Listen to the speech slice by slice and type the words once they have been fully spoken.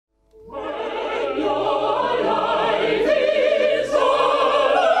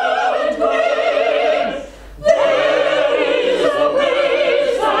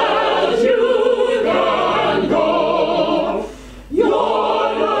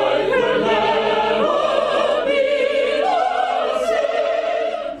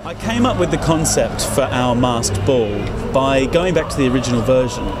came up with the concept for our masked ball by going back to the original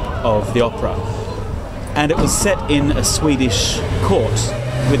version of the opera, and it was set in a Swedish court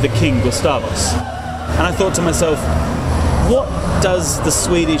with the king Gustavus. And I thought to myself, what does the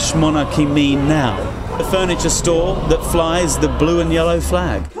Swedish monarchy mean now? A furniture store that flies the blue and yellow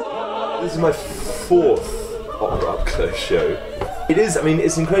flag. This is my fourth OperaUpClose show. It is, I mean,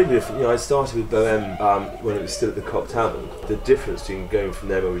 it's incredibly different. You know, I started with Bohème when it was still at the Cock Tavern. The difference between going from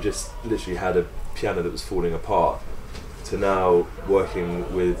there where we just literally had a piano that was falling apart to now working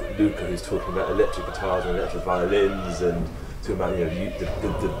with Luca, who's talking about electric guitars and electric violins, and talking about, you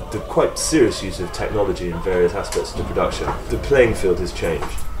know, the quite serious use of technology in various aspects of the production. The playing field has changed.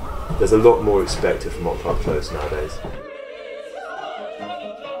 There's a lot more expected from OperaUpClose nowadays.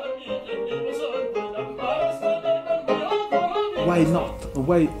 Why not?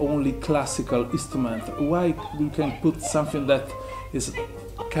 Why only classical instrument? Why we can put something that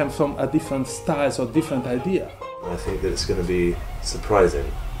comes from a different styles or different idea? I think that it's going to be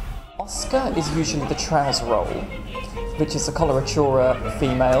surprising. Oscar is usually the trouser role, which is a coloratura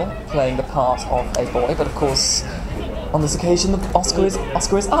female playing the part of a boy, but of course, on this occasion, Oscar is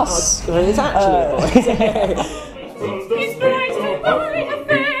us. Oscar is actually a boy.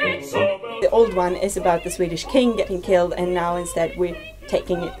 The old one is about the Swedish king getting killed, and now instead we're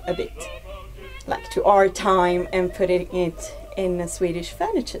taking it a bit like to our time and putting it in a Swedish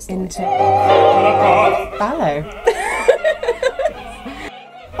furniture store. Into ballo.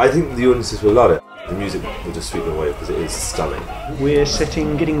 I think the audiences will love it. The music will just sweep them away because it is stunning. We're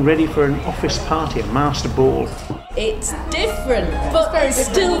getting ready for an office party, a master ball. It's different, but it's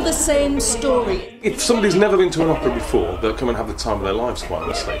still the same story. If somebody's never been to an opera before, they'll come and have the time of their lives, quite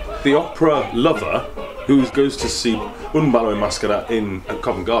honestly. The opera lover who goes to see Un Ballo in Maschera in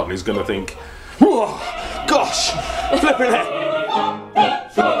Covent Garden is going to think, whoa, gosh, flipping heck.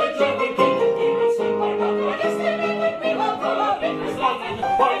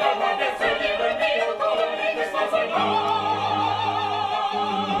 Bye.